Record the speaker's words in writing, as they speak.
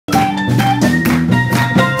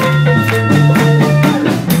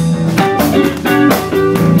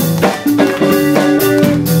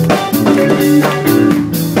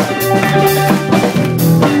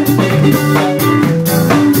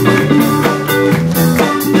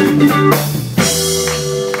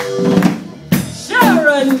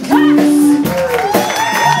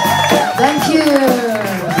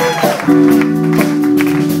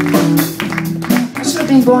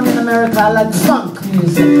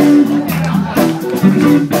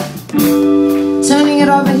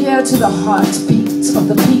go to the heartbeat of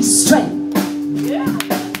the peace train.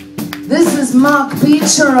 This is Mark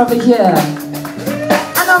Beecher over here.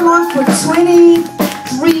 And I'm on for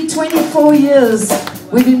 24 years.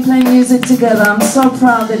 We've been playing music together. I'm so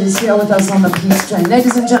proud that he's here with us on the peace train.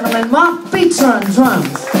 Ladies and gentlemen, Mark Beecher on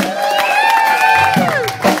drums.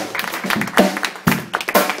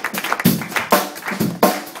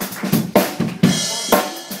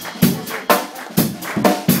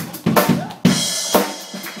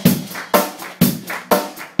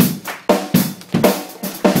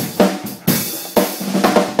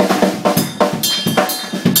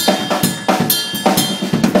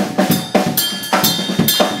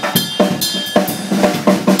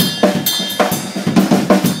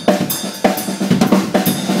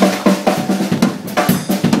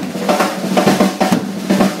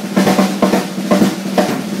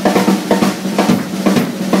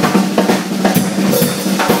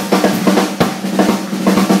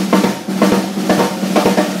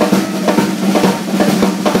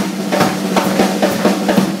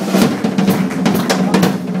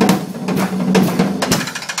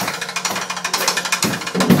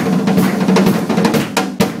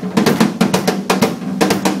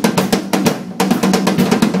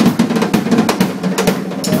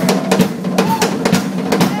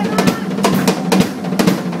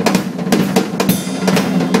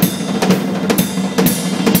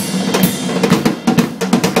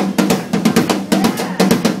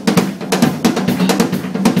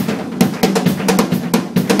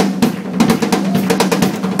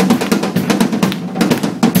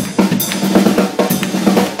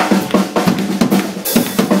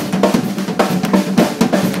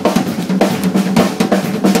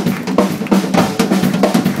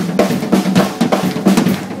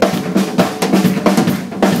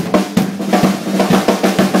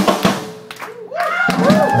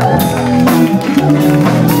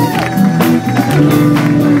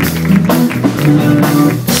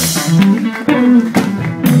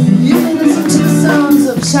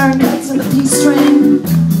 Sharon Katz and the Peace Train.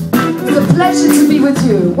 It's a pleasure to be with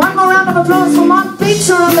you. One more round of applause for Mark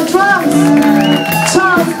Beecher on the drums.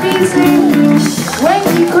 Charles Beasley,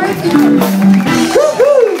 Wendy, Quick.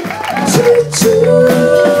 Woo-hoo! Choo-choo!